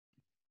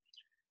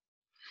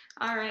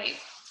All right,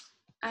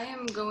 I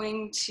am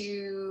going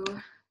to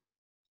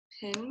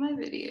pin my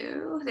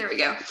video. There we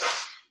go.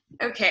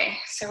 Okay,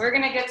 so we're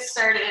gonna get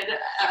started.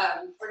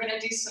 We're gonna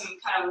do some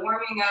kind of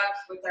warming up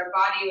with our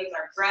body, with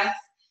our breath,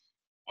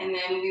 and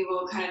then we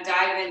will kind of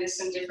dive into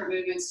some different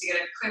movements to get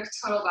a quick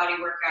total body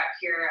workout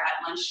here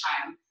at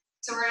lunchtime.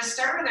 So we're gonna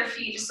start with our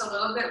feet just a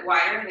little bit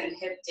wider than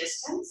hip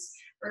distance.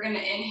 We're gonna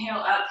inhale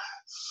up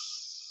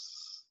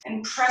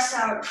and press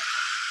out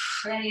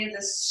any of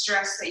the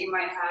stress that you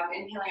might have.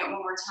 Inhaling out one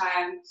more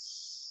time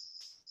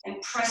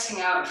and pressing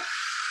out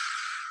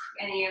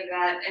any of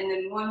that. And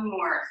then one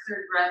more,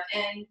 third breath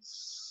in.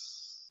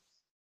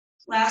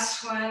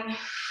 Last one.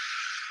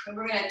 And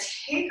we're gonna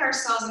take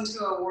ourselves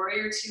into a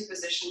warrior two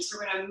position. So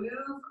we're gonna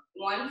move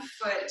one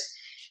foot,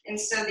 and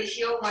so the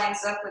heel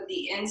lines up with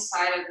the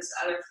inside of this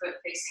other foot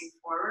facing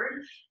forward.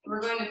 And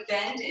we're going to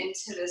bend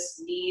into this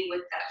knee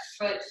with that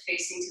foot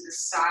facing to the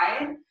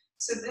side.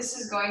 So this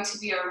is going to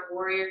be our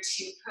warrior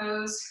two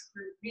pose.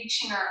 We're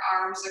reaching our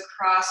arms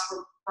across,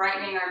 we're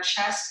brightening our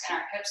chest, and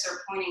our hips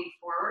are pointing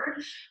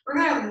forward. We're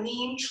gonna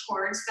lean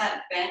towards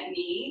that bent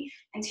knee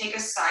and take a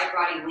side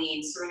body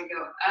lean. So we're gonna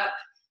go up,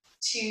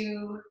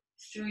 2,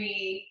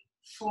 3,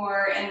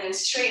 4, and then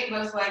straighten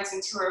both legs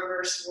into a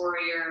reverse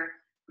warrior,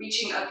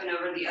 reaching up and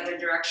over the other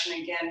direction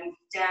again.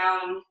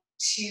 Down,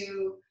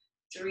 2,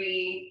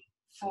 3,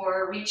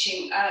 4,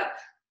 reaching up,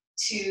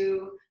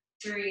 2,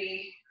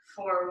 3,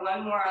 4.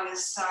 One more on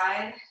this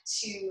side,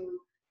 2,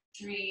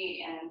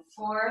 3, and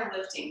 4.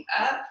 Lifting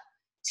up,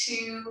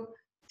 2,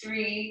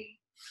 3,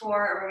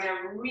 4. We're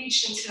going to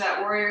reach into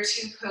that warrior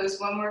two pose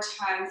one more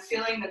time,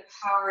 feeling the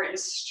power and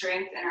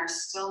strength in our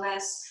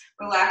stillness,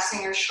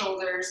 relaxing our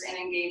shoulders and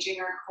engaging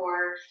our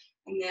core.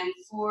 And then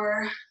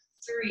 4,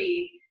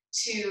 3,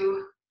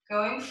 2,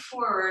 going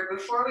forward.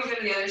 Before we go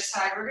to the other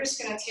side, we're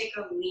just going to take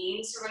a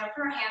lean. So we're going to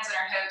put our hands on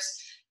our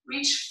hips,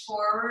 reach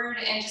forward,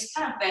 and just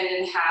kind of bend it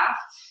in half.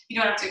 You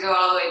don't have to go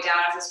all the way down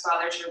if this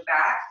bothers your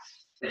back,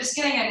 but just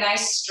getting a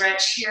nice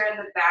stretch here in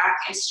the back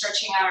and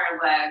stretching out our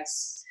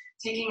legs.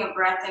 Taking a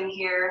breath in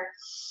here,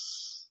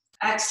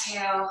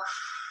 exhale,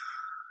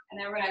 and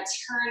then we're going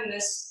to turn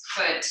this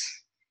foot,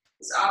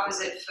 this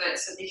opposite foot.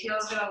 So the heel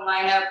is going to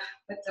line up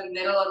with the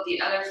middle of the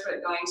other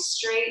foot going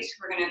straight.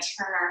 We're going to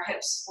turn our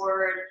hips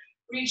forward,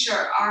 reach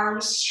our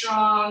arms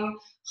strong,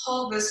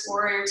 hold this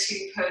warrior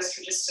two pose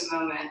for just a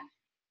moment.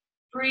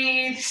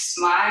 Breathe,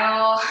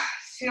 smile,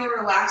 feel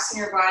relaxed in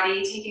your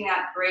body, taking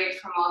that break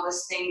from all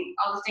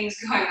the things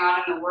going on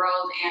in the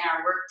world and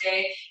our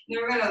workday. And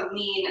then we're going to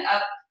lean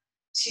up,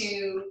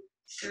 2,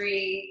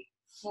 3,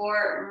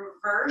 4,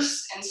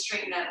 reverse and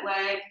straighten that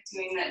leg,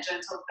 doing that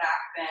gentle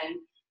back bend.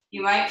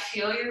 You might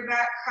feel your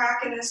back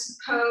crack in this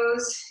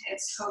pose.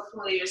 It's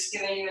hopefully just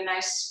giving you a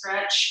nice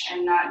stretch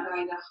and not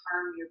going to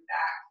harm your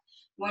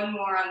back. One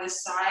more on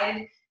this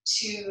side,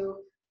 2,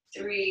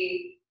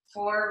 3,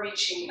 4,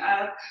 reaching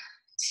up,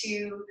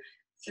 2,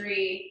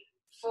 3,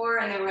 4,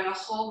 and then we're going to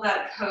hold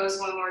that pose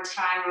one more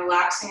time,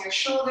 relaxing your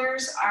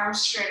shoulders,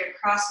 arms straight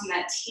across in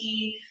that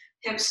T,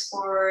 hips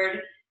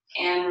forward,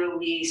 and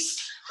release.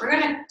 We're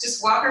going to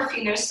just walk our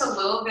feet just a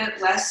little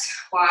bit less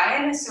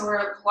wide, so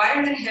we're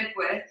wider than hip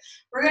width.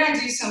 We're going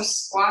to do some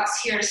squats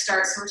here to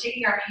start. So we're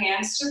taking our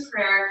hands to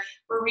prayer,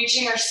 we're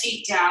reaching our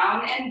seat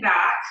down and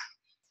back,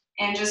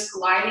 and just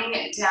gliding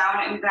it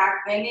down and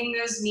back, bending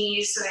those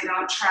knees so they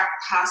don't track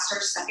past our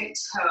second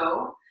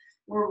toe.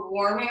 We're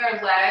warming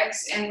our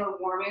legs and we're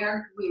warming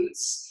our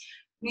glutes.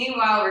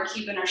 Meanwhile, we're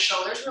keeping our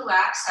shoulders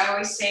relaxed. I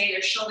always say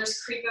your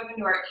shoulders creep up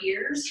into our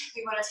ears.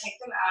 We want to take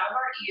them out of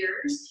our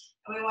ears,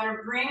 and we want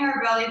to bring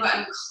our belly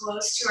button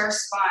close to our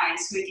spine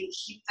so we can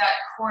keep that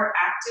core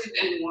active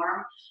and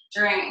warm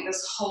during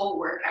this whole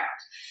workout.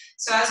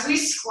 So as we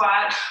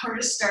squat, we're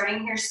just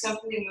starting here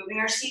simply moving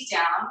our seat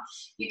down.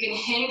 You can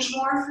hinge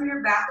more for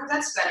your back if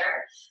that's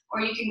better,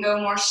 or you can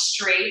go more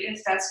straight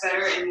if that's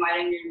better and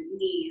widen your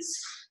knees.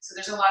 So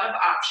there's a lot of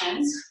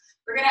options.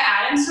 We're going to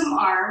add in some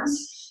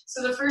arms.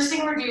 So the first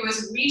thing we're going to do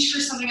is reach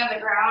for something on the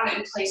ground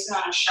and place it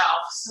on a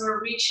shelf. So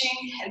we're reaching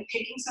and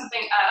picking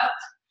something up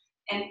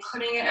and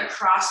putting it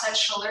across that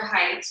shoulder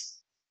height.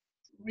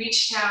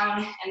 Reach down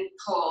and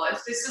pull.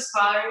 If this is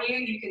bothering you,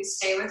 you can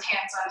stay with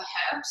hands on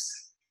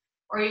hips,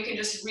 or you can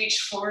just reach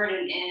forward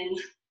and in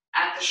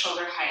at the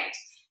shoulder height.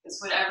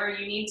 It's whatever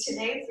you need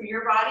today for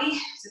your body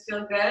to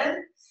feel good.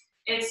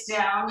 It's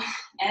down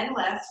and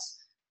lift,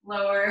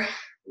 lower,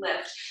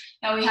 lift.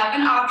 Now we have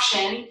an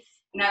option,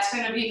 and that's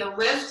going to be the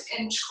lift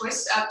and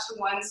twist up to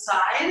one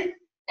side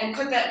and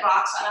put that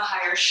box on a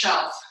higher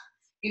shelf.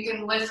 You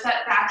can lift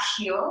that back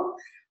heel,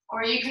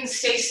 or you can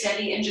stay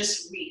steady and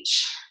just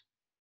reach.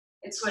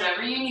 It's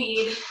whatever you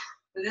need.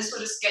 This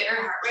will just get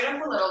your heart rate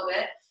up a little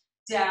bit,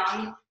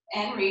 down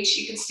and reach.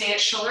 You can stay at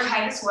shoulder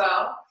height as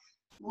well.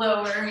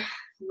 Lower,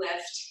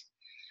 lift,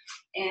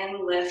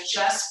 and lift.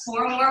 Just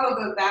 4 more. We'll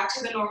go back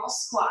to the normal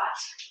squat.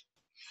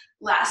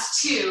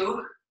 Last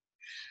 2.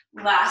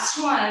 Last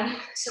 1.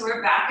 So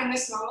we're back in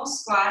this normal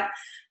squat.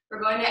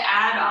 We're going to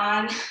add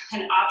on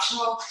an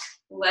optional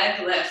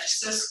leg lift.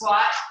 So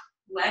squat,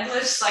 leg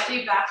lift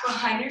slightly back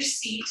behind your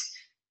seat.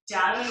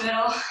 down the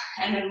middle,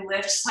 and then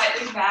lift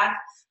slightly back,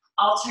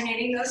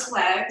 alternating those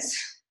legs.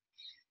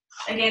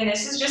 Again,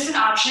 this is just an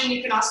option.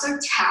 You can also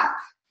tap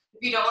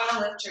if you don't want to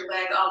lift your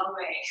leg all the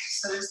way.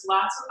 So there's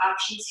lots of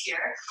options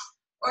here.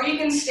 Or you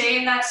can stay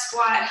in that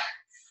squat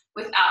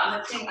without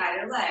lifting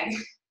either leg.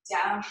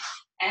 Down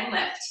and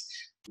lift,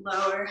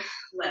 lower,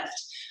 lift.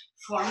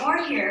 4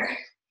 more here.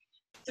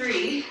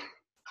 3,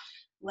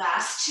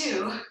 last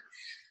 2,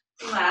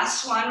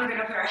 last 1. We're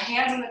gonna put our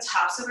hands on the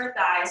tops of our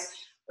thighs.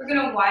 We're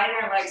gonna widen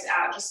our legs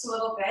out just a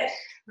little bit.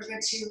 We're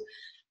going to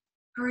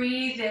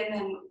breathe in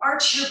and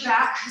arch your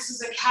back. This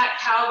is a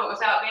cat-cow, but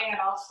without being on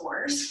all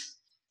fours.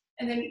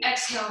 And then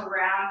exhale,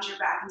 round your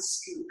back and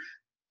scoop.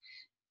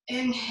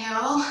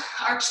 Inhale,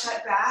 arch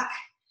that back.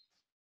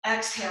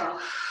 Exhale,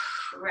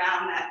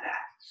 round that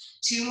back.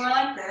 2 more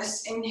like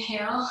this.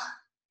 Inhale,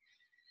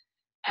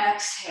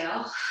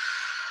 exhale.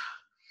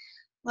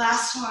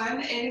 Last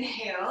one,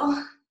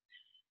 inhale,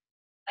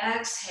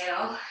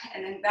 exhale,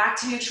 and then back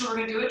to neutral. We're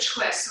gonna do a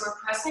twist. So we're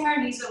pressing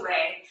our knees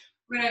away.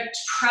 We're gonna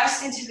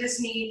press into this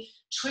knee,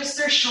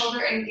 twist our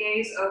shoulder and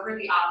gaze over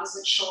the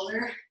opposite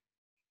shoulder.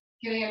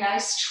 Getting a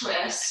nice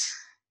twist.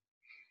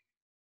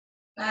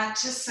 Back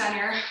to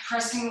center,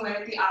 pressing away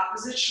at the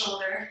opposite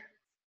shoulder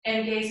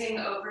and gazing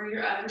over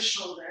your other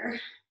shoulder.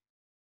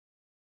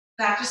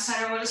 Back to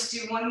center, we'll just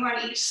do 1 more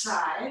on each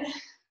side.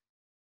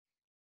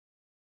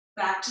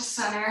 Back to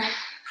center,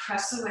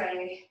 press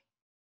away,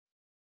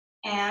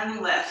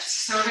 and lift.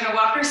 So we're gonna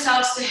walk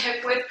ourselves to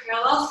hip width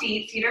parallel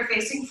feet. Feet are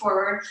facing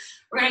forward.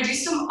 We're gonna do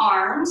some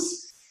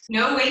arms.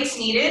 No weights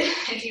needed.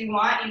 If you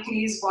want, you can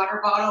use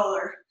water bottle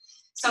or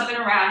something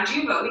around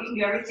you, but we can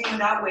do everything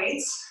without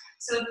weights.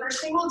 So the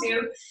first thing we'll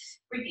do,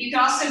 you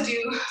can also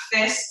do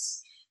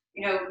fists,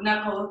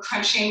 knuckle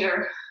crunching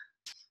or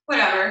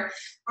whatever.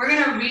 We're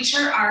gonna reach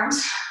our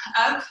arms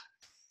up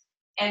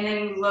and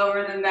then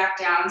lower them back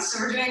down. So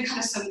we're doing kind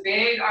of some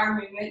big arm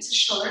movement to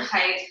shoulder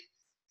height,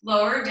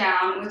 lower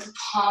down with the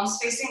palms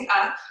facing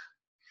up,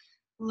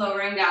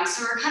 lowering down.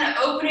 So we're kind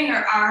of opening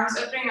our arms,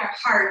 opening our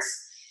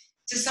hearts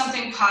to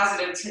something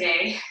positive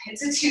today.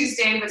 It's a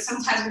Tuesday, but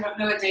sometimes we don't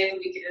know what day of the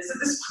week it is at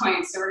this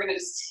point. So we're gonna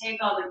just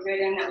take all the good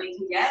in that we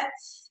can get.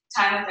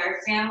 Time with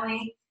our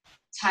family,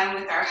 time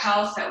with our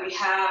health that we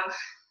have,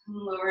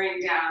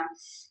 lowering down.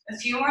 A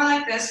few more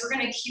like this. We're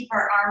gonna keep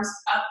our arms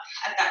up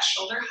at that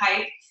shoulder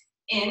height.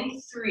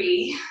 In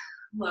 3,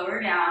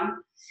 lower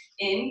down.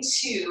 In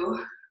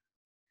 2.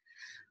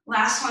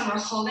 Last one, we're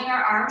holding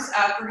our arms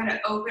up. We're gonna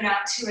open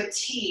out to a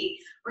T.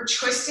 We're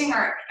twisting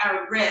our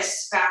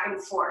wrists back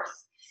and forth.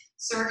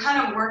 So we're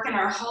kind of working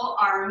our whole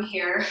arm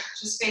here,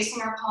 just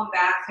facing our palm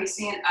back,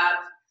 facing it up,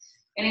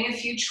 getting a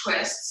few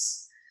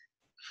twists.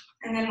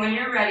 And then when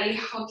you're ready,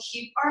 we'll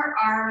keep our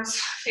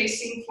arms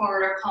facing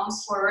forward, our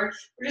palms forward.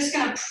 We're just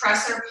gonna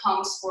press our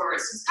palms forward.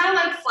 So it's kind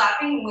of like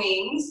flapping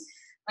wings,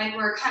 like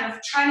we're kind of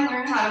trying to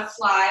learn how to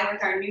fly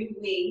with our new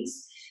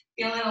wings,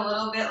 feeling a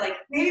little bit like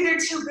maybe they're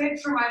too big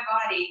for my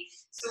body.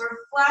 So we're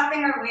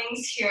flapping our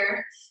wings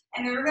here,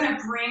 and then we're gonna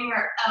bring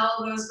our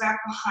elbows back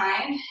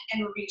behind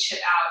and reach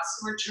it out.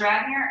 So we're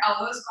dragging our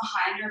elbows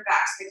behind our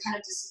backs, they kind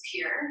of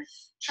disappear.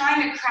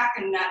 Trying to crack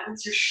a nut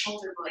with your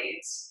shoulder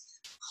blades.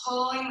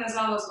 Pulling those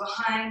elbows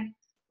behind,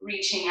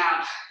 reaching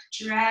out.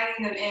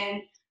 Dragging them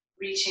in,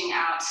 reaching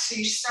out. So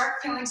you start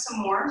feeling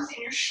some warmth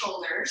in your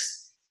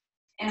shoulders,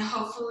 and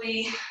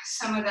hopefully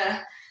some of the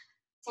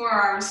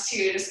forearms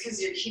too, just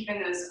because you're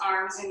keeping those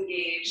arms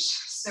engaged.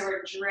 So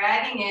we're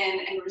dragging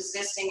in and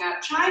resisting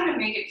up, trying to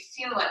make it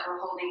feel like we're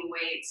holding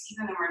weights,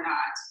 even though we're not.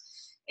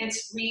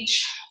 It's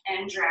reach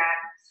and drag,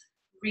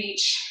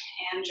 reach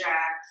and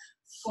drag.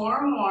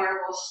 4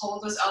 more, we'll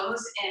hold those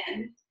elbows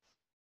in.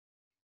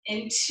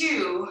 In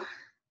 2,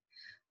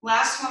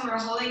 last one, we're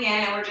holding in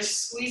and we're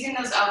just squeezing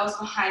those elbows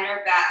behind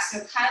our back. So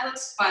it kind of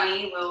looks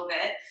funny a little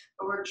bit,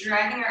 but we're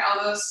dragging our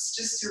elbows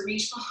just to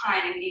reach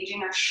behind,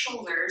 engaging our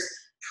shoulders.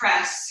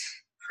 Press,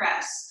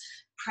 press,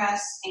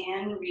 press,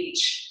 and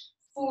reach.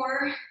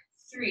 4,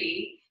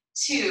 3,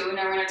 2.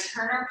 Now we're gonna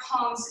turn our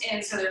palms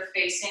in so they're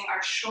facing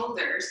our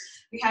shoulders.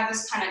 We have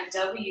this kind of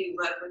W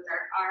look with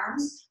our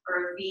arms,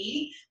 or a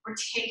V. We're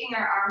taking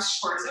our arms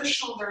towards our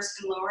shoulders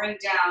and lowering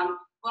down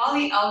while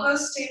the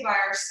elbows stay by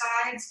our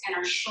sides and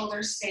our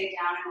shoulders stay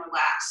down and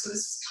relax. So this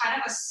is kind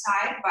of a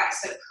side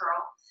bicep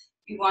curl.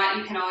 If you want,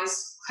 you can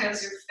always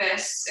close your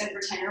fists and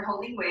pretend you're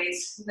holding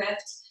weights.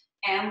 Lift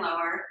and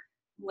lower,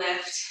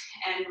 lift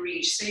and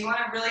reach. So you want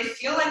to really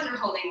feel like you're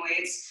holding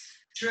weights.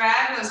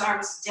 Drag those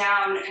arms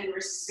down and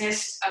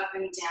resist up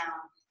and down.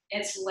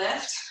 It's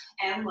lift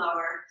and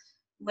lower,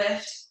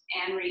 lift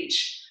and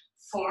reach.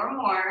 4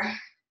 more,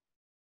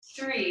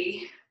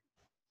 3,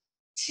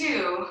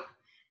 2,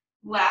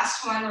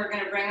 last one. We're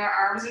going to bring our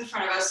arms in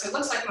front of us. So it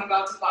looks like I'm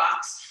about to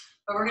box,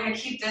 but we're going to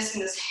keep this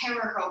in this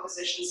hammer curl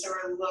position. So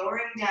we're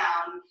lowering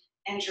down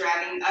and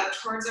dragging up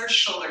towards our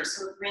shoulders.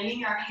 So we're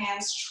bringing our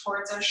hands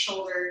towards our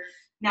shoulder,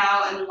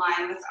 now in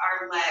line with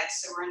our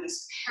legs. So we're in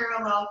this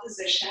parallel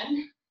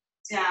position,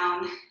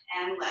 down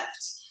and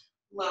lift,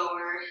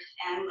 lower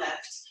and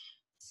lift.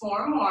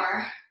 4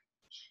 more,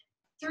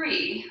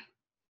 3,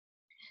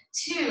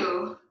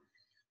 2.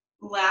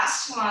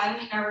 Last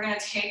one. Now we're going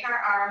to take our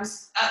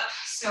arms up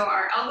so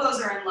our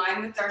elbows are in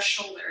line with our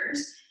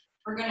shoulders.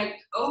 We're going to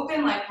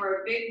open like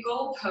we're a big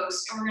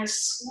goalpost, and we're going to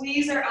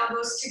squeeze our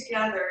elbows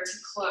together to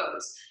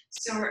close.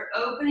 So we're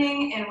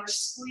opening and we're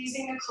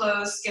squeezing to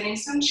close, getting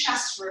some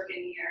chest work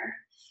in here.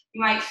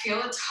 You might feel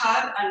a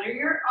tug under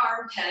your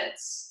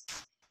armpits.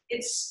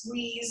 It's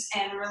squeeze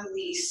and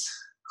release,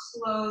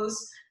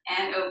 close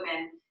and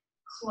open,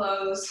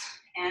 close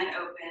and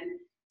open,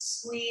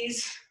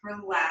 squeeze,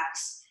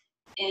 relax,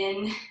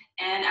 in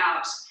and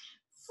out.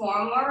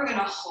 4 more, we're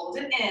gonna hold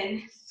it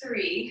in,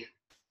 3,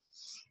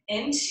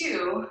 in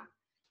 2.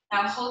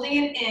 Now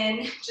holding it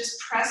in, just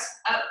press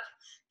up,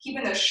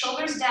 keeping those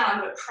shoulders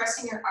down, but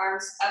pressing your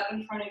arms up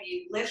in front of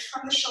you. Lift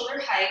from the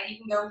shoulder height. You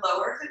can go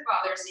lower if it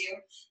bothers you,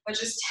 but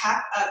just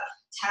tap up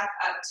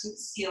to the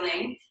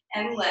ceiling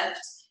and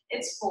lift.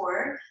 It's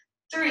 4,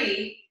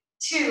 3,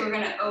 2. We're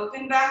gonna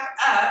open back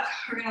up.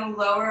 We're gonna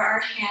lower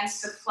our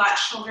hands to flat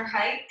shoulder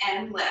height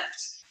and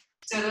lift.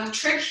 So the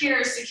trick here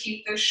is to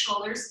keep those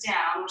shoulders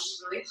down, which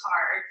is really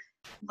hard.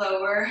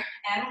 Lower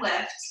and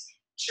lift,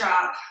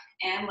 drop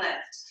and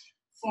lift.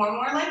 4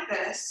 more like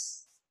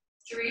this,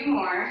 3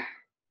 more,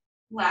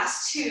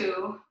 last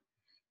 2,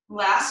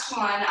 last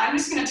 1. I'm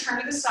just gonna turn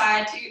to the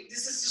side.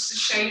 This is just to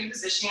show you the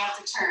position, you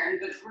have to turn,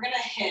 but we're gonna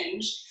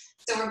hinge.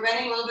 So we're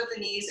bending a little bit the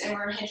knees and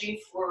we're hinging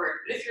forward.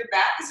 But if your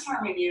back is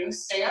harming you,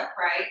 stay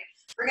upright.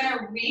 We're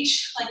gonna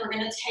reach like we're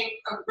gonna take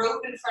a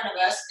rope in front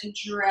of us and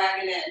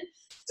drag it in.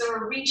 So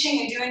we're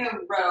reaching and doing a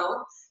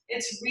row.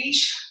 It's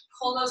reach,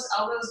 pull those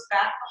elbows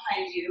back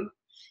behind you.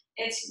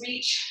 It's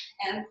reach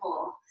and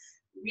pull,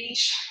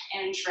 reach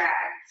and drag.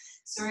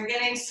 So we're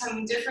getting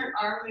some different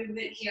arm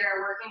movement here,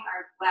 working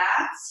our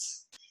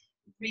lats,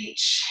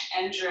 reach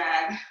and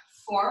drag.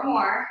 4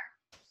 more,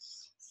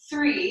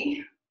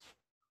 3,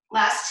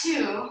 last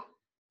 2,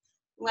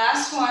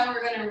 last 1,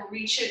 we're gonna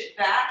reach it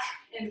back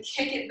and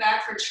kick it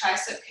back for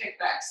tricep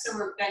kickback. So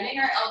we're bending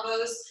our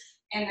elbows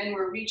and then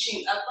we're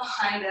reaching up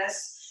behind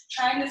us,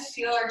 trying to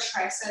feel our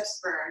triceps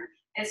burn.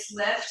 It's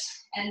lift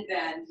and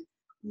bend,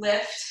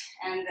 lift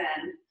and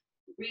bend,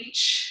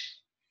 reach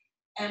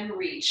and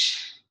reach,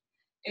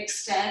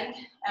 extend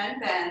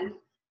and bend,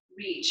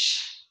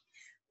 reach.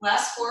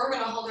 Last 4, we're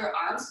gonna hold our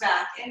arms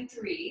back in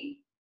 3,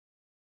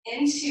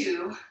 in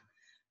 2,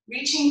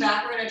 reaching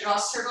back, we're gonna draw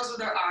circles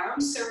with our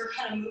arms. So we're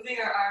kind of moving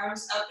our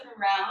arms up and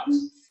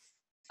around,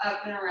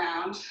 up and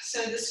around.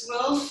 So this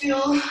will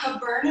feel a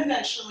burn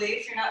eventually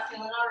if you're not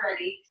feeling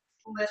already.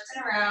 Lift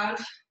and around,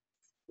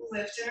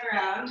 lift and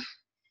around.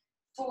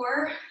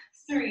 4,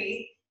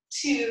 3,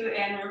 2,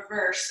 and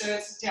reverse. So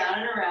it's down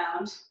and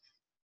around,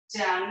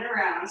 down and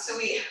around. So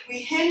we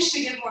hinge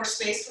to give more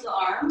space for the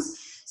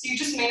arms. So you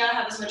just may not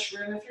have as much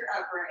room if you're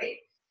upright.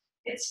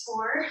 It's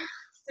 4,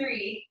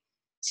 3,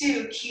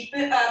 2, keep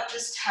it up,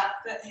 just tap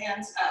the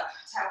hands up,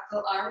 tap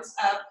the arms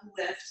up,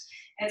 lift,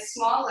 and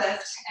small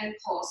lift and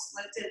pulse.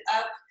 Lift it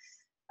up,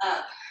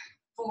 up.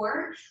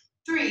 4,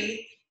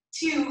 3,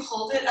 2,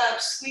 hold it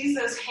up, squeeze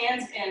those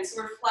hands in.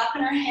 So we're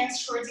flapping our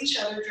hands towards each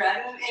other,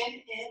 dragging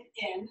them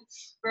in,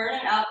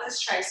 burning out those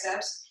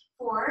triceps.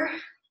 4,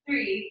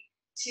 3,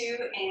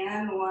 2,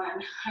 and 1.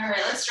 All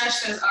right, let's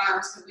stretch those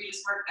arms because we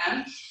just worked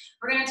them.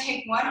 We're gonna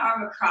take one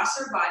arm across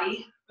our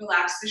body,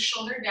 relax the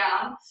shoulder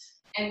down,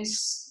 and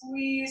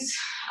squeeze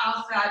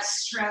out that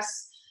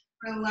stress.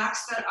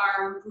 Relax that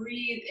arm,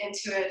 breathe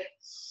into it.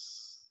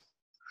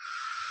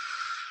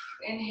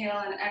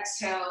 Inhale and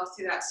exhale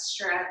through that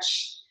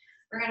stretch.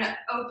 We're gonna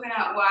open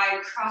out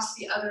wide, cross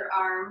the other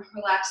arm,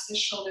 relax the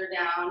shoulder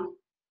down.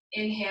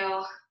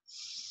 Inhale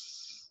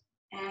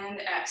and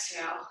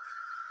exhale.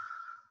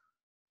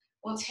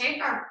 We'll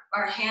take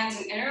our hands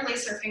and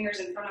interlace our fingers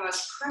in front of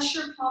us, press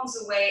your palms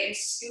away and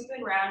scoop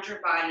and round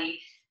your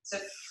body to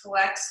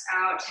flex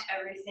out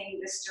everything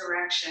this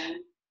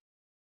direction.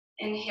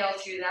 Inhale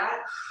through that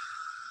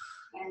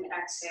and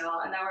exhale.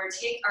 And now we're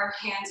gonna take our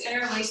hands,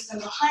 interlace them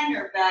behind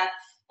our back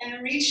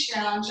and reach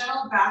down,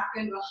 gentle back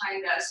bend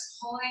behind us,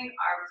 pulling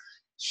our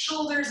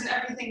shoulders and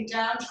everything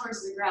down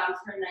towards the ground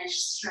for a nice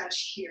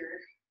stretch here.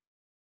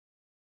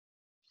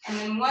 And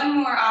then one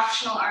more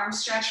optional arm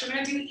stretch. We're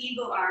gonna do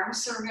eagle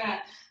arms. So we're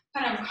gonna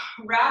kind of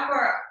wrap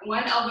our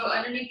one elbow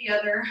underneath the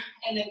other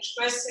and then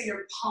twist so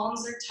your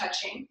palms are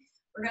touching.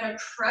 We're gonna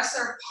press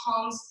our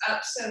palms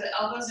up so the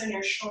elbows are in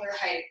your shoulder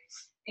height.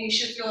 And you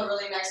should feel a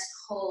really nice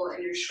pull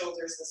in your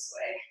shoulders this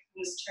way.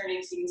 I'm just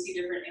turning so you can see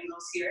different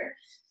angles here.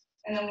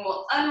 And then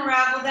we'll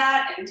unravel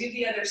that and do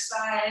the other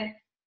side.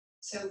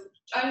 So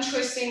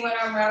untwisting one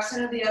arm wraps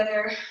into the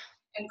other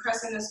and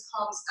pressing those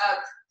palms up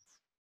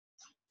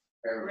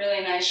for a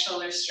really nice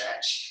shoulder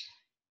stretch.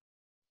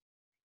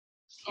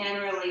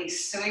 And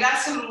release. So we got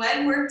some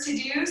leg work to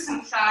do,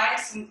 some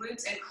thighs, some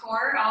glutes, and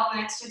core all in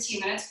the next 15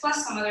 minutes,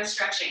 plus some other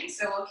stretching.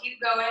 So we'll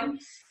keep going.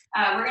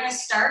 We're gonna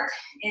start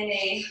in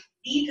a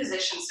V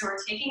position. So we're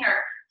taking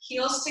our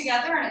heels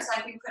together, and it's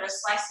like we put a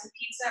slice of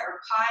pizza or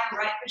pie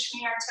right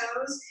between our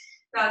toes,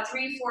 about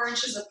 3-4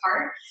 inches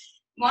apart.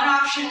 One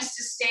option is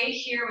to stay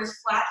here with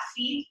flat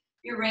feet.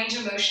 Your range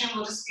of motion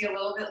will just be a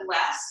little bit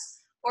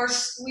less. or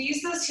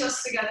squeeze those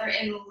heels together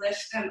and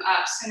lift them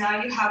up. So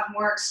now you have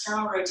more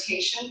external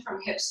rotation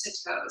from hips to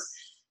toes.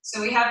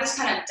 So we have this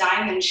kind of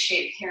diamond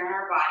shape here in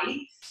our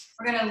body.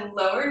 We're gonna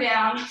lower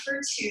down for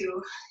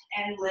 2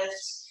 and lift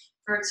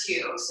for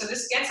 2. So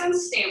this gets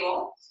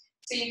unstable.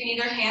 So you can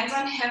either hands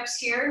on hips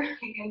here,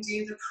 you can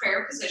do the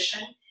prayer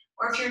position,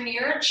 or if you're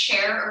near a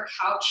chair or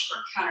couch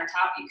or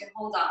countertop, you can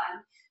hold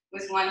on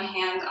with one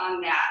hand on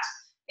that.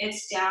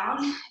 It's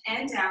down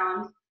and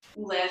down,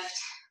 lift,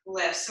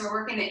 lift. So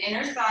we're working the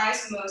inner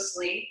thighs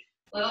mostly,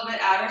 a little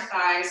bit outer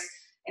thighs,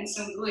 and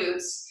some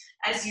glutes.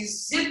 As you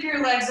zip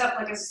your legs up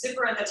like a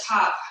zipper at the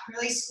top,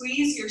 really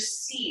squeeze your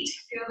seat.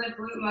 Feel the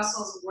glute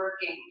muscles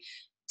working.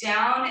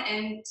 Down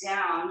and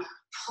down,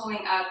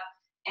 pulling up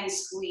and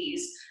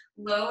squeeze.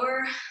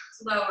 Lower,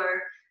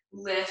 lower,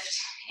 lift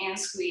and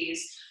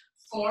squeeze.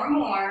 4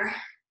 more,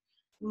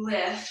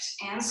 lift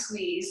and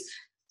squeeze.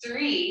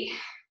 3,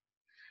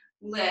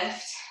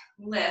 lift,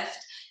 lift.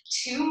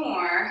 2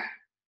 more,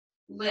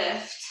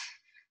 lift.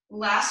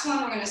 Last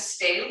one, we're gonna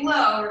stay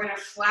low. We're gonna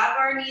flap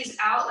our knees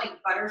out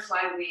like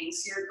butterfly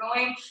wings. So you're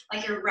going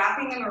like you're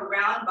wrapping them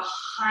around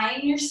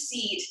behind your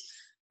seat,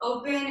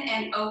 open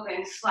and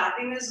open,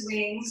 flapping those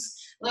wings.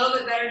 A little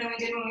bit better than we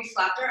did when we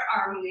flapped our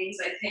arm wings,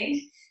 I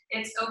think.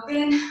 It's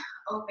open,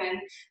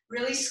 open.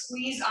 Really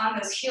squeeze on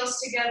those heels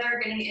together,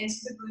 getting into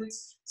the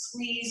glutes,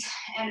 squeeze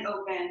and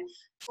open.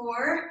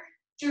 4,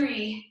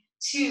 3,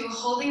 2,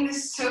 holding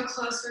this so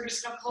close, we're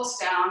just gonna pulse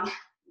down,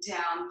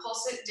 down,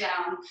 pulse it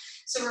down.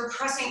 So we're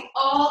pressing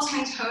all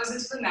 10 toes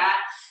into the mat,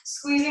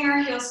 squeezing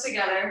our heels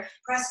together,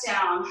 press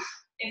down.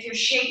 If you're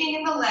shaking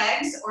in the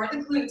legs or the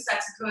glutes,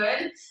 that's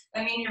good.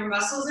 That means your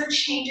muscles are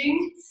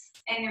changing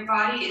and your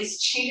body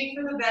is changing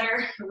for the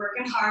better. You're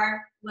working hard,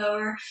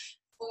 lower.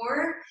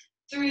 4,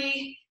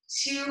 3,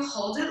 2,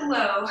 hold it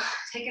low.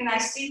 Take a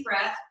nice deep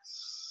breath.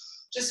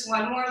 Just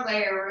one more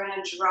layer, we're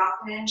gonna drop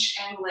an inch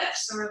and lift.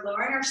 So we're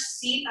lowering our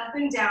seat up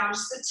and down,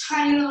 just a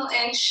tiny little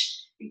inch.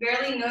 You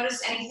barely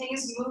notice anything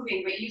is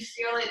moving, but you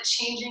feel it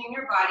changing in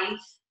your body.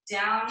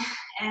 Down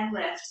and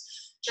lift.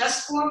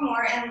 Just 4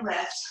 more and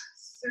lift.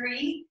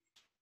 3,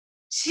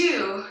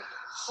 2,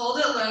 hold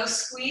it low,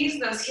 squeeze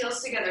those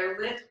heels together,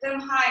 lift them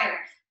higher.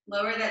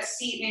 Lower that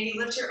seat, maybe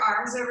lift your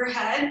arms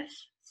overhead.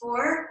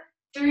 4,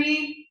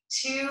 3,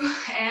 2,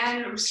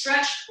 and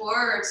stretch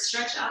forward,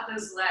 stretch out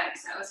those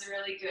legs. That was a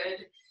really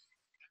good,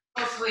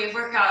 hopefully,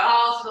 workout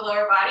all for the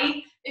lower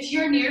body. If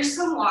you're near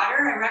some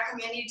water, I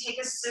recommend you take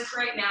a sip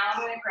right now.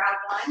 I'm gonna grab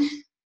one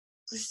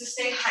just to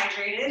stay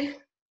hydrated.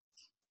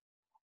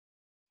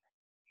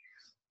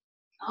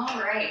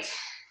 All right,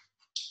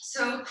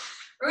 so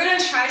we're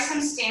gonna try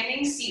some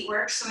standing seat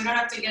work so we don't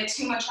have to get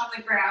too much on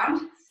the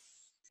ground.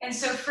 And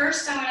so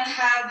first I'm gonna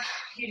have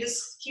you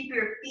just keep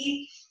your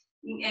feet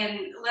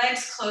and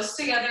legs close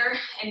together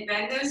and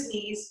bend those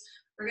knees.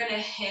 We're gonna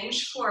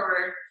hinge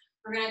forward.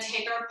 We're gonna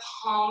take our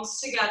palms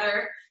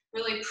together,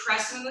 really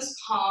press into those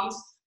palms,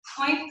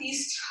 point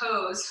these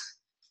toes.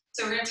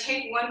 So we're gonna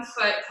take one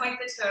foot, point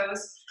the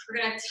toes.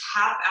 We're gonna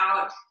tap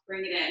out,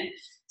 bring it in.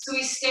 So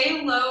we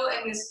stay low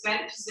in this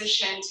bent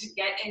position to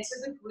get into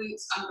the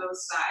glutes on both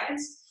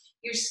sides.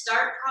 You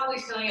start probably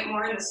feeling it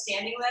more in the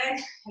standing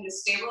leg and the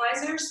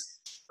stabilizers,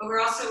 but we're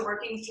also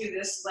working through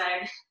this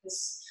leg,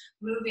 this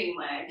moving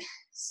leg.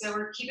 So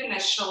we're keeping the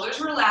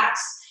shoulders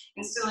relaxed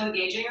and still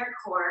engaging our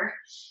core.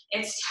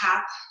 It's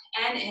tap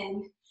and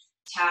in,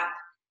 tap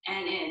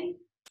and in.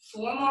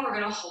 4 more, we're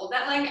gonna hold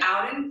that leg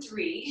out in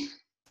 3.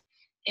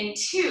 In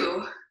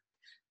 2,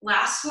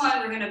 last one,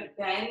 we're gonna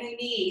bend the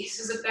knee. This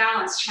is a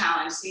balance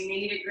challenge, so you may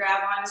need to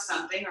grab onto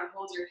something or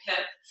hold your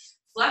hip.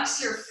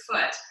 Flex your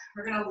foot.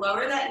 We're gonna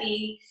lower that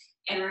knee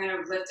and we're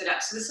gonna lift it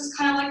up. So this is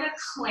kind of like a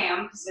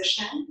clam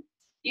position.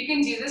 You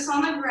can do this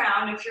on the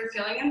ground if you're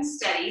feeling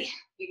unsteady.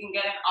 You can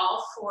get in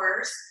all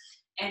 4s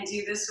and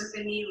do this with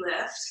the knee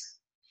lift.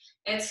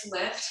 It's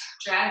lift,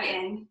 drag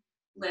in,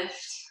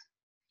 lift,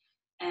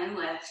 and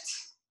lift.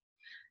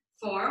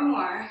 4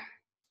 more,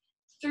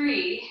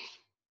 3,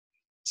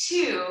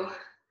 2,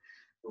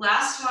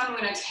 last one,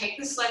 we're gonna take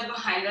this leg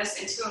behind us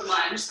into a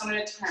lunge, so I'm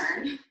gonna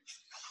turn.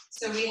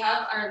 So we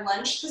have our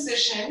lunge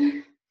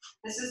position.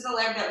 This is the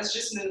leg that was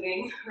just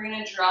moving. We're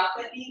gonna drop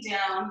that knee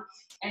down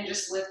and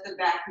just lift the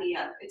back knee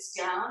up. It's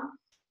down,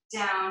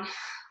 down,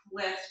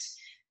 lift,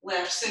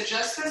 lift. So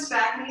just this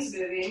back knee's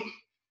moving.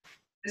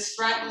 This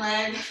front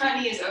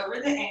knee is over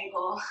the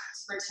ankle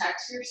to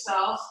protect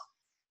yourself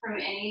from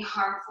any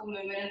harmful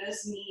movement in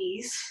those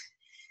knees.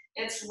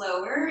 It's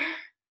lower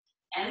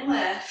and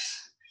lift.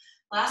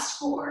 Last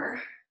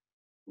 4,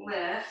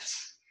 lift.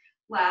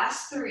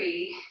 Last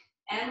 3,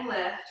 and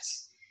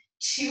lift.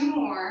 2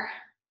 more,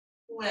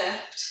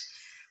 lift.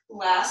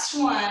 Last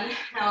one.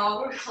 Now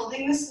we're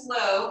holding this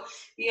low.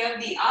 You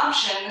have the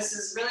option, this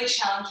is really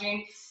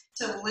challenging,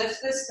 to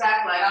lift this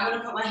back leg. I'm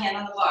gonna put my hand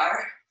on the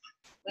bar.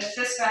 Lift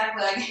this back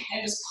leg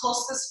and just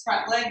pulse this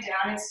front leg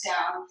down. It's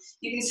down.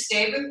 You can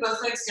stay with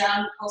both legs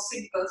down,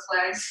 pulsing both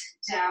legs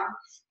down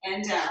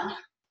and down.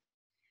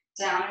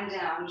 Down and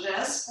down.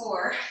 Just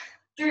 4,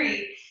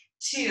 3,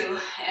 2,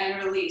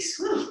 and release.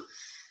 Whew.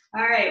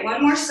 All right,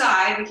 one more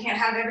side. We can't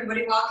have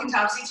everybody walking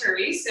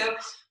topsy-turvy, so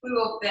we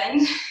will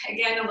bend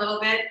again a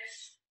little bit.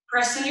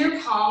 Press in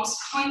your palms,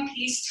 point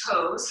these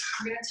toes.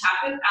 We're gonna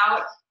tap it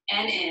out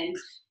and in.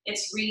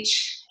 It's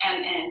reach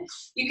and in.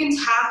 You can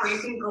tap or you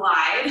can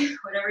glide,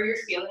 whatever you're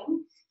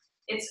feeling.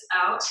 It's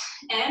out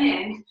and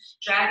in,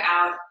 drag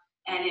out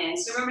and in.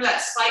 So remember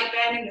that slight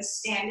bend in the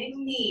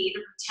standing knee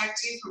to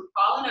protect you from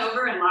falling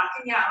over and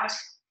locking out.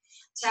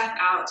 Tap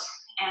out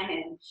and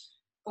in.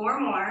 4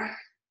 more.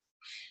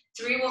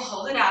 3, we'll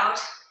hold it out.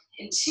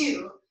 And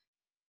 2,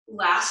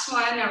 last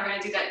one. Now we're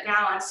gonna do that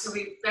balance. So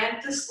we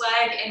bent this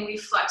leg and we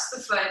flex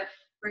the foot.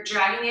 We're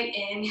dragging it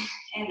in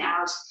and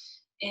out,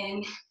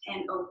 in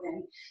and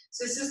open.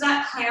 So this is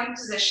that clam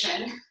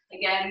position.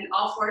 Again,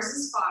 all fours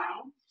is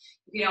fine.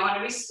 If you don't want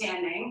to be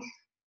standing,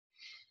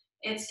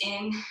 it's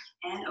in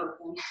and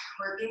open.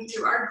 Working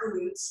through our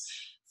glutes.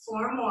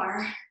 4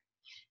 more.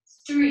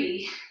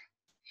 3,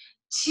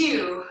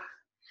 2,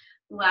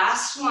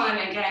 last one.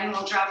 Again,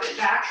 we'll drop it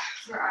back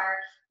for our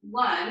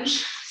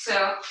lunge.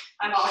 So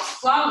I'm all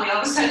wobbly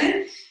all of a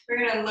sudden.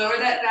 We're gonna lower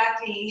that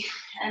back knee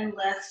and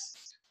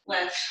lift,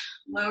 lift.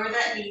 Lower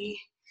that knee,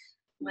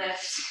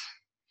 lift.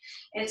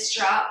 It's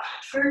drop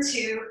for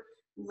 2,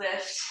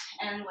 lift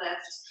and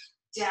lift.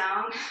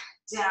 Down,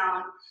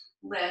 down,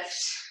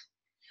 lift.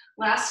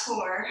 Last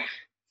 4,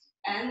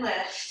 and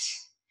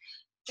lift.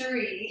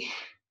 3,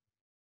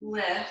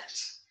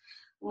 lift.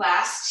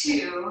 Last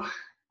 2,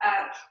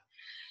 up.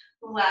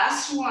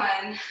 Last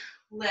 1,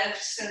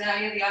 lift. So now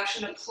you have the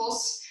option to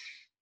pulse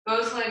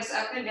both legs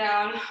up and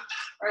down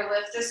or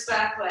lift this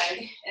back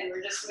leg, and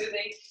we're just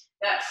moving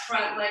that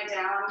front leg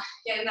down,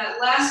 getting that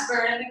last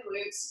burn in the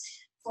glutes.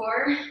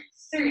 4,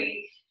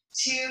 3,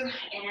 2,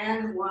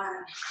 and 1.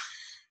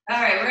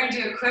 All right, we're gonna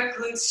do a quick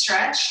glute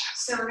stretch.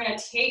 So we're gonna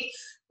take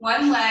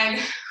one leg,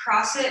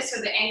 cross it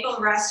so the ankle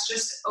rests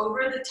just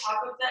over the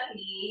top of that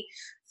knee,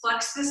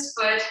 flex this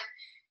foot,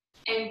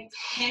 and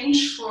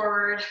hinge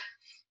forward,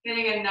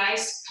 getting a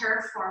nice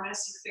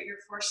piriformis or figure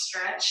 4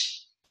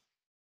 stretch.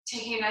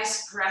 Taking a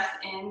nice breath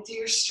in through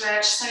your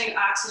stretch, sending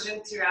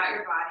oxygen throughout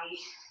your body.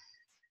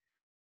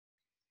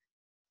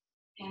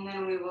 And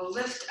then we will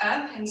lift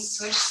up and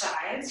switch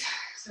sides.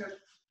 So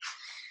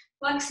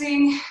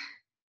flexing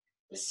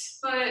this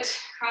foot,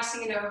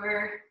 crossing it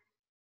over,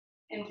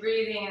 and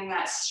breathing in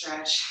that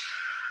stretch.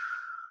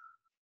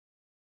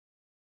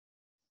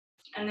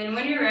 And then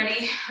when you're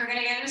ready, we're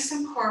gonna get into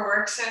some core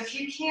work. So if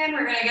you can,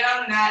 we're gonna get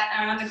on the mat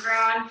and on the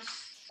ground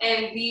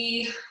and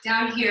be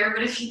down here.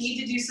 But if you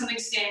need to do something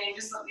standing,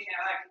 just let me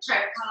know. I can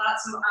try to call out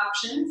some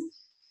options.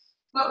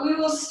 What we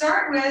will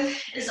start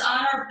with is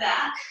on our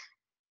back.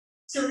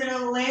 So we're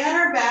gonna lay on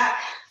our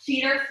back,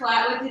 feet are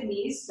flat with the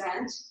knees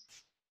bent.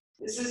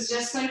 This is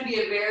just going to be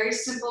a very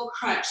simple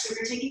crunch. So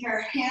we're taking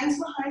our hands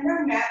behind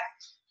our neck.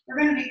 We're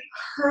going to be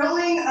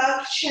curling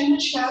up chin to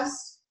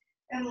chest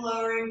and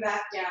lowering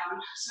back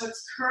down. So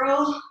it's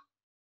curl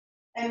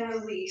and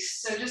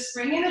release. So just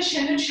bring in the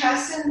chin to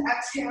chest and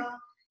exhale,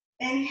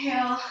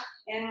 inhale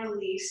and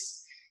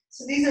release.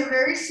 So these are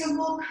very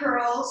simple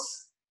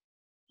curls,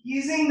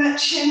 using that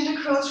chin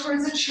to curl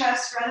towards the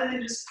chest rather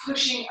than just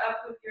pushing up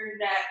with your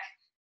neck.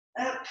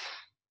 Up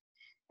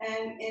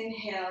and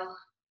inhale,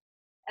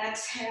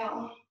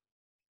 exhale,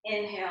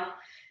 inhale.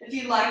 If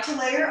you'd like to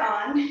layer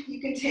on,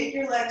 you can take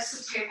your legs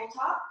to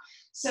tabletop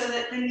so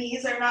that the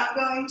knees are not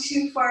going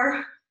too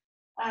far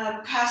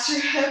past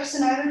your hips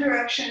in either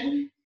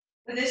direction.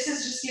 But this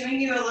is just giving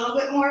you a little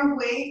bit more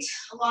weight,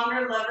 a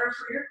longer lever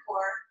for your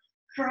core.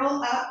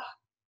 Curl up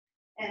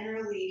and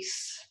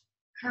release.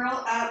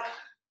 Curl up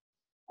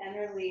and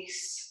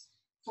release.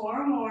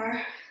 4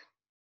 more.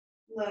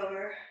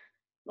 Lower.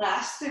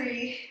 Last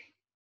 3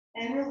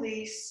 and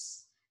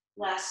release.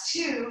 Last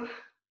 2.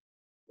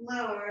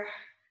 Lower.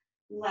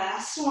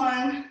 Last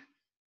 1.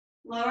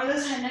 Lower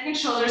those head, neck, and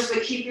shoulders,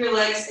 but keep your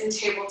legs in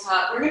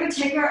tabletop. We're going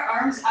to take our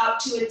arms out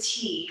to a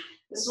T.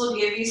 This will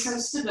give you some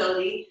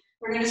stability.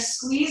 We're going to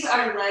squeeze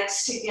our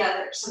legs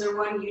together so they're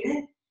one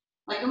unit,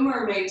 like a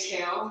mermaid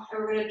tail. And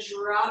we're going to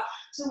drop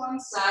to one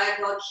side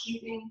while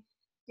keeping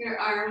your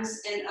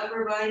arms and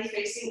upper body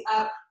facing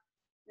up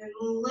and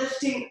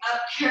lifting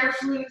up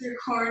carefully with your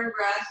core and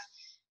breath.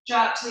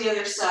 Drop to the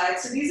other side.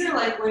 So these are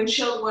like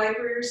windshield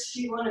wipers, if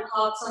you want to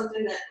call it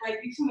something that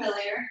might be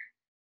familiar.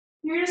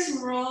 You're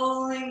just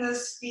rolling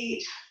those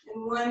feet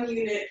in one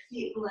unit,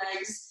 feet and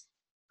legs,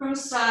 from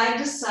side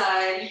to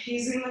side,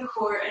 using the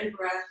core and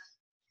breath.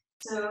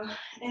 So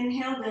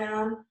inhale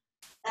down,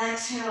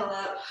 exhale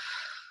up,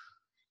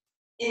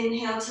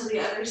 inhale to the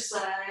other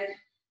side,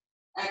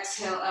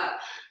 exhale up.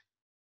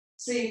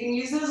 So you can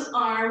use those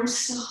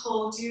arms to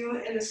hold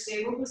you in a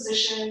stable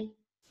position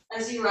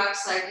as you rock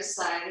side to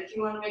side. If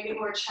you want to make it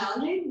more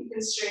challenging, you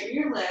can straighten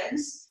your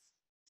legs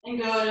and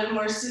go at a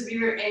more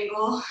severe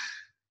angle,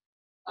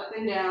 up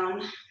and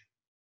down,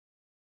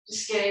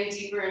 just getting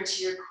deeper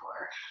into your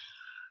core.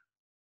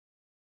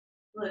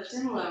 Lift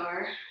and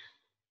lower.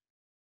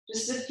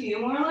 Just a few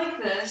more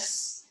like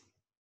this.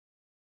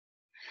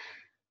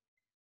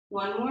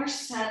 One more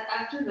set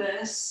after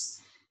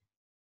this.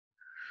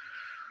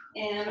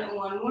 And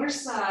one more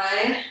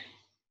side.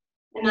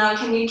 And now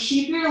can you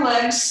keep your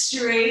legs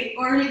straight,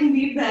 or you can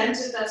be bent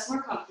if that's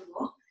more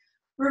comfortable.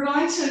 We're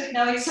going to,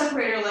 now we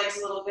separate our legs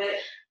a little bit.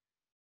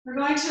 We're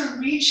going to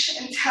reach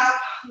and tap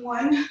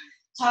one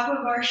top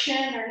of our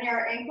shin or near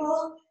our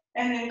ankle,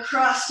 and then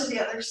cross to the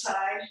other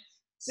side.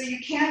 So you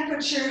can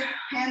put your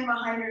hand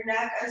behind your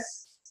neck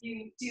as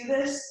you do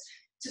this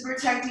to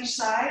protect each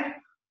side,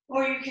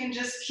 or you can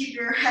just keep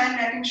your head,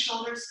 neck, and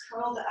shoulders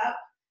curled up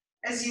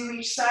as you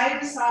reach side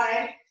to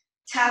side,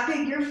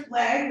 tapping your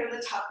leg or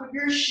the top of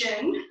your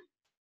shin.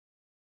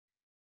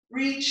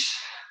 Reach,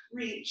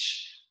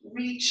 reach,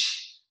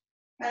 reach.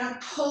 And I'm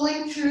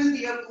pulling through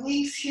the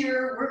obliques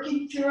here,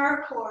 working through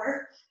our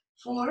core.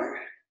 4,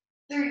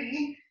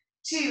 3,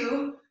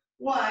 2,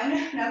 1.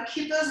 Now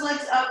keep those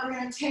legs up. We're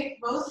going to take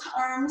both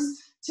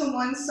arms to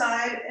one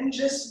side and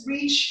just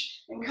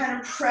reach and kind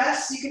of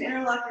press. You can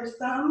interlock your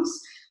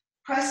thumbs.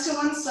 Press to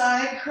one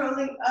side,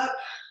 curling up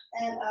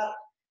and up.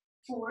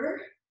 4,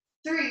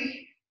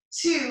 3,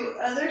 2,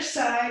 other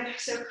side.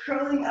 So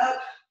curling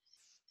up.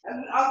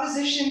 An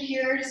opposition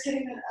here, just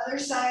getting the other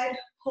side.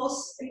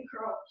 Pulse and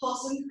curl,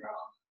 pulse and curl.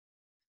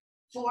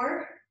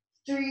 4,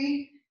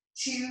 3,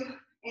 2,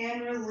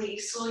 and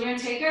release. So we're going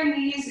to take our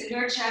knees into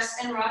our chest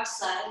and rock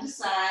side to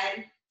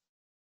side.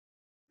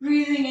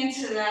 Breathing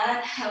into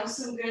that, have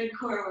some good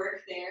core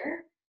work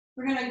there.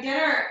 We're going to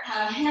get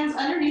our hands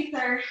underneath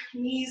our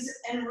knees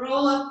and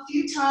roll up a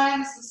few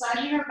times,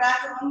 massaging our back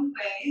along the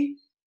way.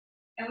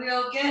 And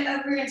we'll get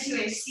over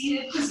into a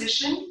seated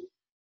position.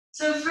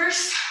 So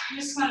first, you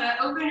just want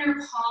to open your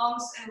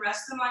palms and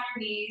rest them on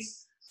your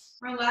knees.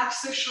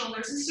 Relax the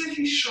shoulders. Let's do a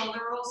few shoulder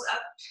rolls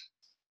up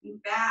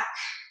and back,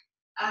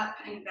 up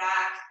and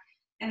back,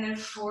 and then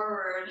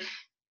forward.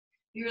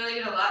 You really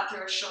get a lot through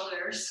our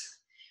shoulders.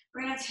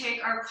 We're going to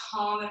take our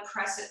palm and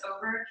press it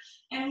over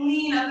and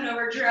lean up and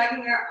over,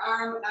 dragging our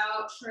arm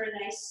out for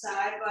a nice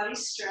side body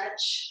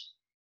stretch.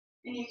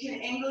 And you can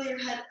angle your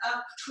head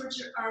up towards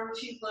your arm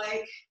if you'd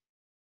like.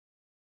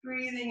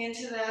 Breathing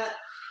into that.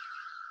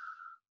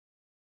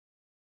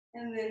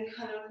 And then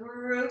kind of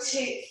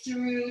rotate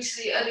through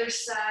to the other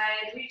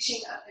side, reaching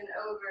up and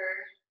over.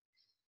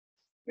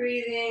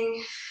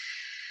 Breathing.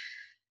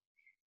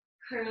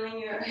 Curling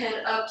your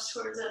head up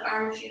towards that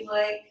arm if you'd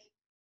like.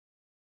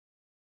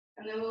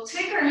 And then we'll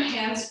take our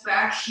hands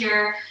back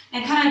here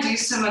and kind of do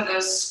some of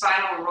those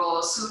spinal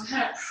rolls. So we'll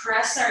kind of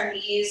press our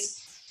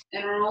knees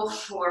and roll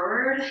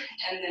forward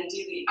and then do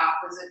the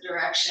opposite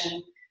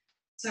direction.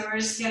 So we're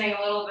just getting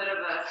a little bit of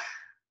a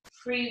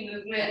free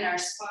movement in our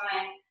spine,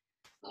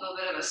 a little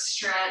bit of a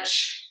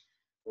stretch,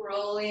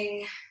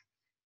 rolling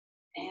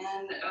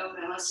and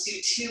open. Let's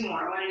do 2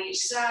 more, one on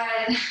each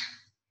side.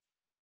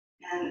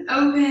 And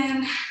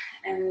open.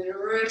 And then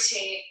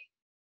rotate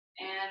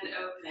and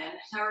open.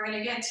 Now we're going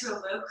to get into a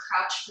low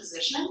crouch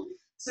position.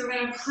 So we're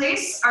going to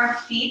place our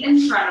feet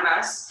in front of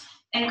us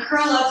and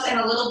curl up in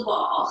a little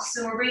ball.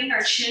 So we're bringing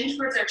our chin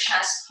towards our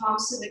chest,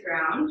 palms to the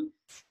ground.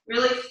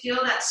 Really feel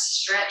that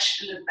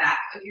stretch in the back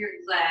of your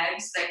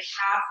legs, the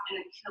calf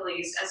and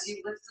Achilles, as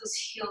you lift those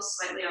heels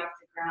slightly off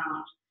the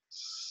ground.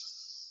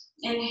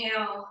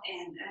 Inhale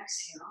and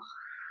exhale.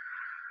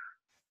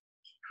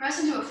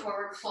 Press into a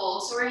forward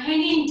fold. So we're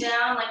hanging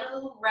down like a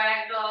little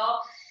rag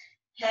doll,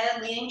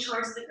 head leaning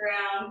towards the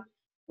ground,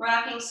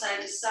 rocking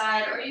side to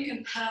side, or you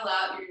can pedal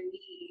out your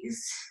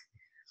knees.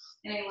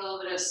 Getting a little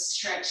bit of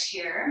stretch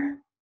here.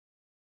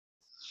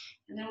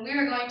 And then we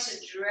are going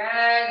to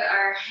drag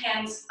our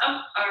hands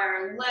up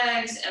our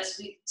legs as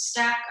we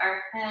stack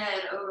our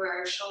head over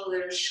our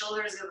shoulders,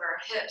 shoulders over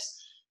our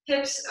hips,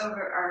 hips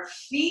over our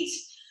feet.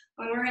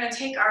 When we're going to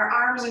take our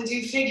arms and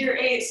do figure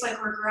eights like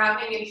we're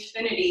grabbing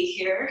infinity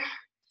here.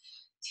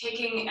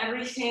 Taking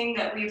everything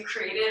that we've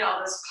created,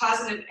 all this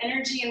positive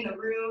energy in the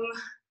room,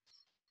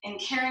 and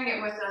carrying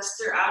it with us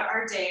throughout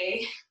our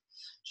day.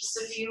 Just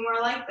a few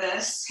more like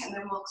this, and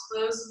then we'll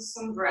close with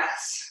some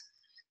breaths.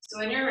 So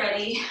when you're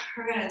ready,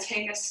 we're going to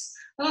take us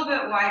a little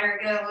bit wider,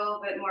 get a little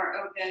bit more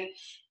open.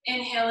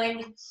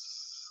 Inhaling,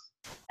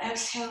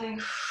 exhaling,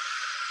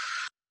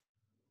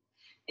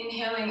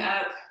 inhaling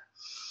up.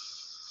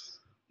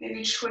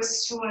 Maybe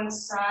twist to one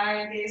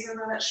side, gaze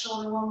over that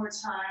shoulder one more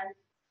time.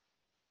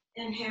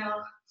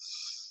 Inhale,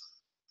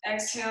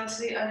 exhale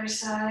to the other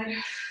side.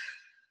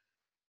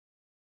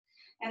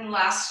 And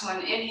last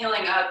one,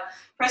 inhaling up,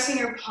 pressing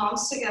your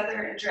palms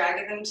together and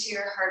dragging them to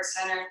your heart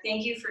center.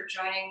 Thank you for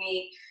joining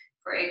me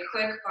for a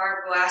quick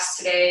Barre Blast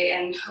today,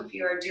 and hope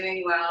you are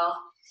doing well.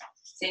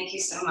 Thank you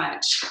so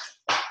much.